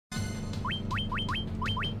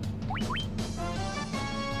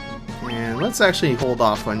let's actually hold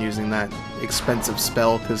off on using that expensive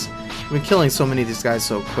spell, because we've been killing so many of these guys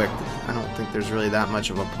so quick that I don't think there's really that much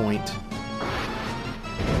of a point.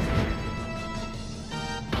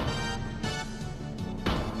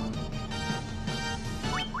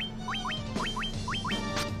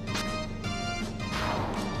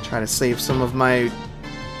 Try to save some of my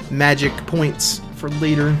magic points for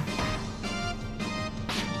later.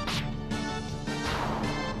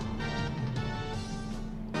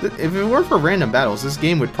 If it weren't for random battles, this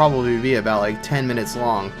game would probably be about like 10 minutes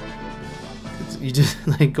long. You just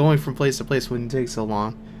like going from place to place wouldn't take so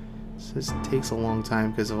long. It just takes a long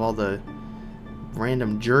time because of all the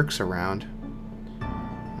random jerks around.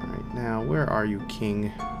 Alright, now where are you, King?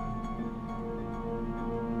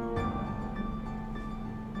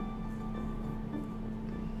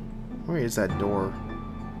 Where is that door?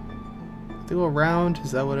 To go around?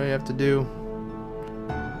 Is that what I have to do?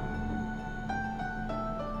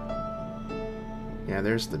 Yeah,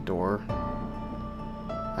 there's the door.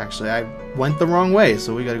 Actually, I went the wrong way,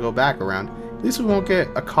 so we gotta go back around. At least we won't get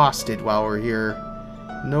accosted while we're here.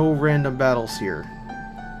 No random battles here.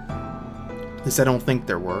 At least I don't think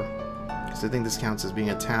there were. Because I think this counts as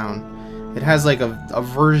being a town. It has like a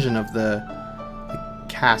version of the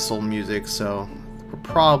castle music, so we're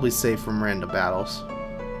probably safe from random battles.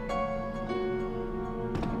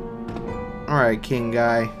 Alright, king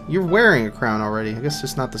guy. You're wearing a crown already. I guess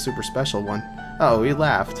it's not the super special one. Oh, he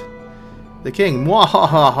laughed. The king,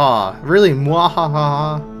 mwahaha. Really,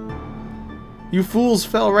 mwahaha. You fools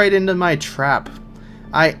fell right into my trap.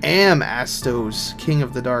 I am Astos, king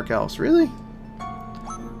of the dark elves. Really?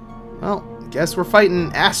 Well, guess we're fighting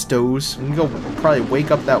Astos. We can go probably wake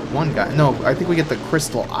up that one guy. No, I think we get the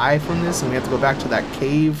crystal eye from this, and we have to go back to that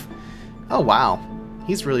cave. Oh, wow.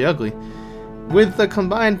 He's really ugly. With the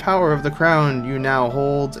combined power of the crown you now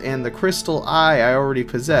hold and the crystal eye I already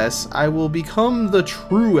possess, I will become the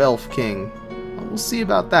true elf king. We'll see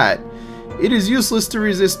about that. It is useless to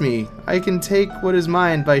resist me. I can take what is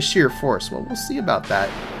mine by sheer force. Well, we'll see about that.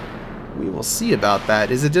 We will see about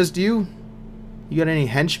that. Is it just you? You got any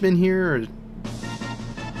henchmen here? Or...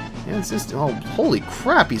 yeah, it's just... oh, holy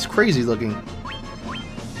crap, he's crazy looking.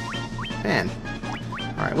 Man.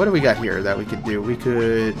 Alright, what do we got here that we could do? We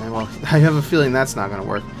could... well, I have a feeling that's not going to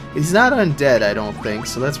work. He's not undead, I don't think,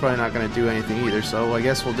 so that's probably not going to do anything either, so I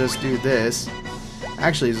guess we'll just do this.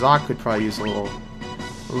 Actually, Zoc could probably use a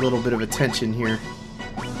little bit of attention here.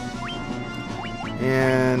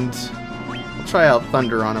 And... we'll try out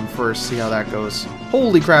Thunder on him first, see how that goes.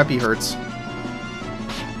 Holy crap, he hurts.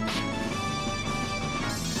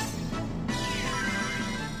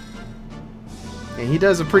 And he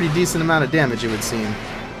does a pretty decent amount of damage, it would seem.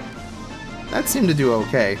 That seemed to do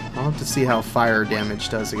okay. I'll have to see how fire damage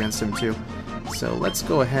does against him too. So let's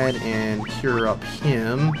go ahead and cure up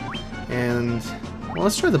him. And well,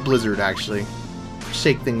 let's try the blizzard actually.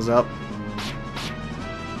 Shake things up.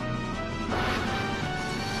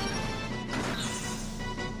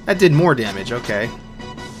 That did more damage, okay.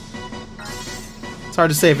 It's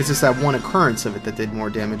hard to say if it's just that one occurrence of it that did more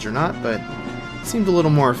damage or not, but it seemed a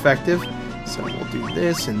little more effective. So we'll do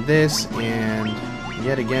this and this, and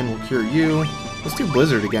yet again we'll cure you. Let's do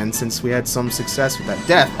Blizzard again since we had some success with that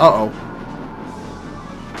death. Uh-oh.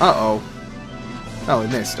 Uh-oh. Oh, it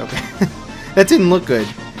missed. Okay. That didn't look good.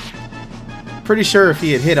 Pretty sure if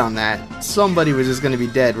he had hit on that, somebody was just going to be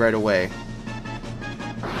dead right away.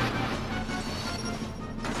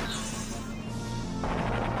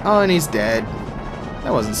 Oh, and he's dead.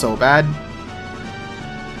 That wasn't so bad.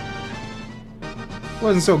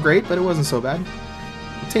 Wasn't so great, but it wasn't so bad.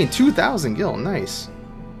 Obtained 2,000 gil. Nice.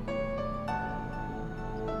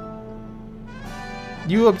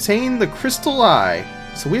 You obtained the crystal eye.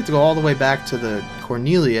 So we have to go all the way back to the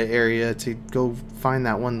Cornelia area to go find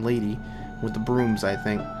that one lady with the brooms, I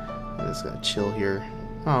think. I just gotta chill here.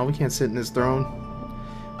 Oh, we can't sit in this throne.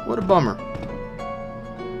 What a bummer.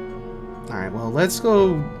 Alright, well, let's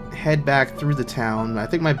go head back through the town. I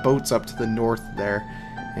think my boat's up to the north there.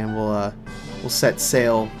 And we'll set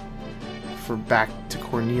sail for back to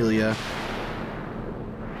Cornelia.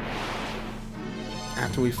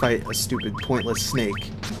 After we fight a stupid, pointless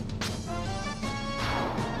snake.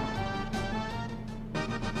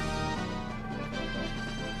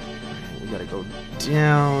 We gotta go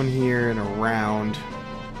down here and around.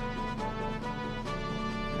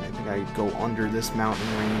 I think I go under this mountain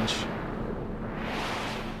range.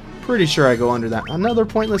 Pretty sure I go under that. Another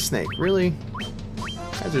pointless snake, really? You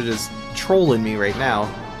guys are just trolling me right now.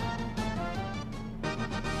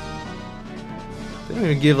 They don't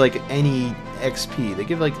even give like any XP. They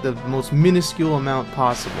give like the most minuscule amount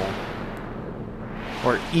possible.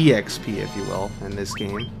 Or EXP, if you will, in this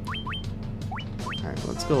game. Alright,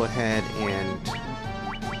 let's go ahead and...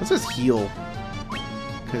 let's just heal.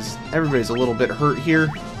 Because everybody's a little bit hurt here.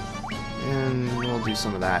 And we'll do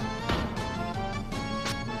some of that.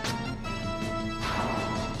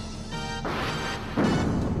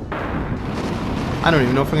 I don't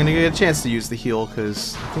even know if I'm going to get a chance to use the heal,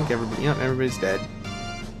 because I think everybody, yep, everybody's dead.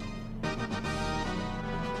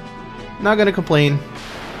 Not going to complain.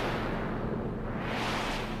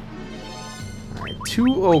 Alright,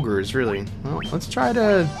 2 ogres, really. Well, let's try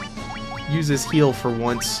to use this heal for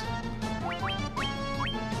once.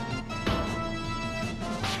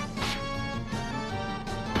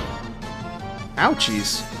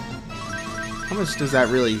 Ouchies. How much does that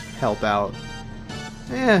really help out?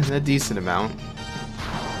 Eh, a decent amount.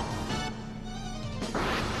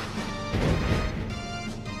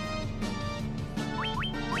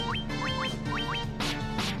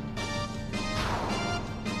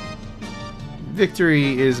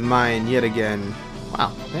 Victory is mine yet again.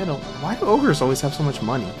 Wow, man, why do ogres always have so much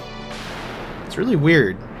money? It's really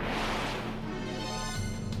weird.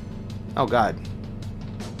 Oh god.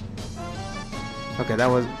 Okay, that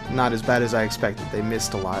was not as bad as I expected. They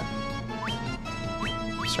missed a lot.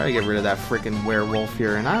 Let's try to get rid of that freaking werewolf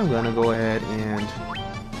here, and I'm gonna go ahead and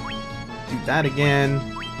do that again.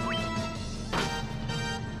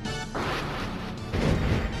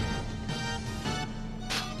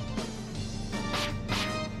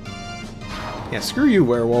 Yeah, screw you,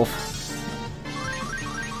 werewolf.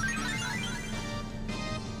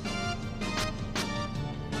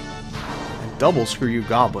 And double screw you,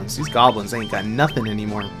 goblins. These goblins ain't got nothing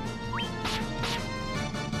anymore.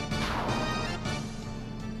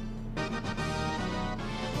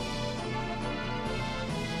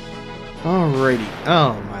 Alrighty.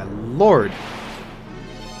 Oh, my lord.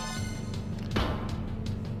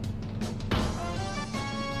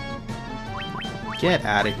 Get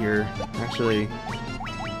out of here. Actually,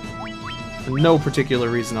 for no particular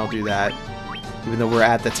reason I'll do that. Even though we're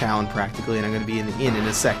at the town practically and I'm going to be in the inn in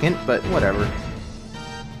a second, but whatever.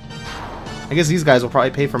 I guess these guys will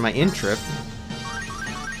probably pay for my inn trip.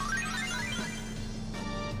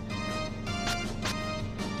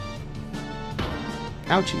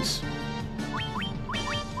 Ouchies.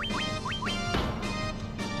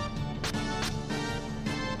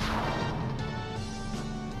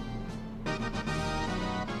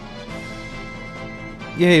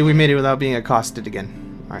 Yay, we made it without being accosted again.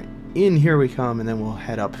 Alright, in here we come, and then we'll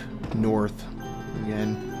head up north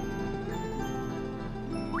again.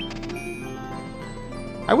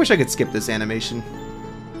 I wish I could skip this animation.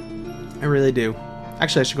 I really do.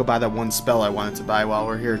 Actually, I should go buy that one spell I wanted to buy while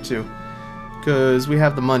we're here, too. Because we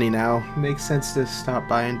have the money now. Makes sense to stop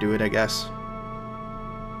by and do it, I guess.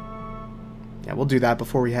 Yeah, we'll do that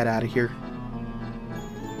before we head out of here.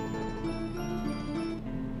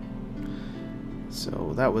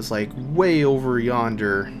 So that was like way over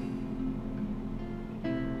yonder.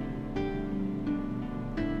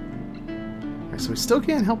 Alright, so we still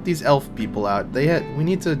can't help these elf people out. We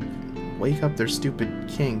need to wake up their stupid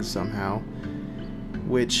king somehow.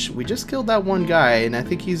 Which, we just killed that one guy, and I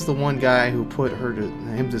think he's the one guy who put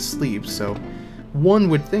him to sleep, so one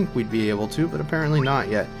would think we'd be able to, but apparently not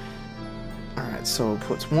yet. Alright, so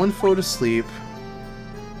puts one foe to sleep.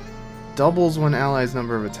 Doubles one ally's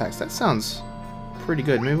number of attacks. That sounds pretty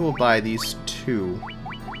good. Maybe we'll buy these 2.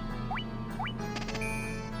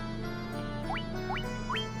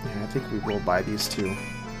 Yeah, I think we will buy these 2.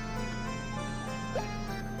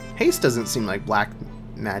 Haste doesn't seem like black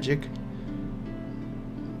magic.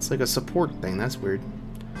 It's like a support thing. That's weird.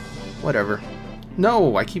 Whatever.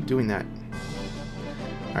 No, I keep doing that.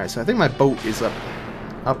 Alright, so I think my boat is up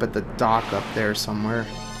at the dock up there somewhere.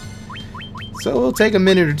 So it'll take a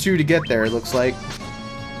minute or 2 to get there, it looks like.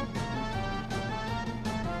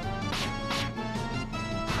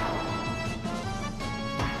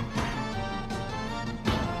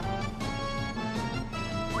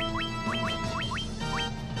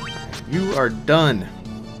 You are done.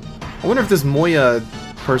 I wonder if this Moya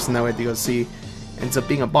person that we had to go see ends up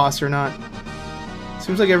being a boss or not.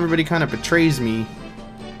 Seems like everybody kind of betrays me,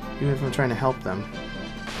 even if I'm trying to help them.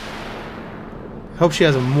 Hope she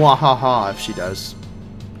has a mwahaha if she does.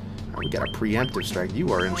 Right, we got a preemptive strike.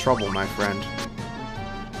 You are in trouble, my friend.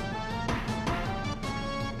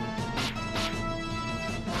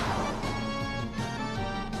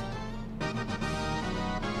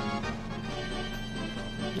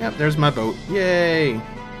 Yep, there's my boat. Yay!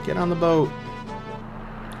 Get on the boat.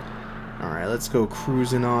 Alright, let's go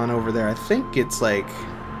cruising on over there. I think it's like...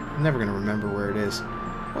 I'm never going to remember where it is.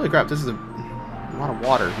 Holy crap, this is a lot of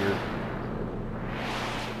water here.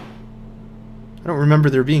 I don't remember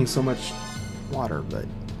there being so much water, but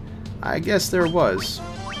I guess there was.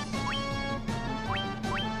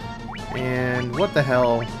 And what the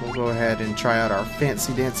hell, we'll go ahead and try out our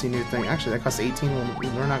fancy dancy new thing. Actually, that costs 18.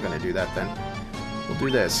 We're not going to do that then. We'll do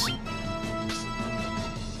this.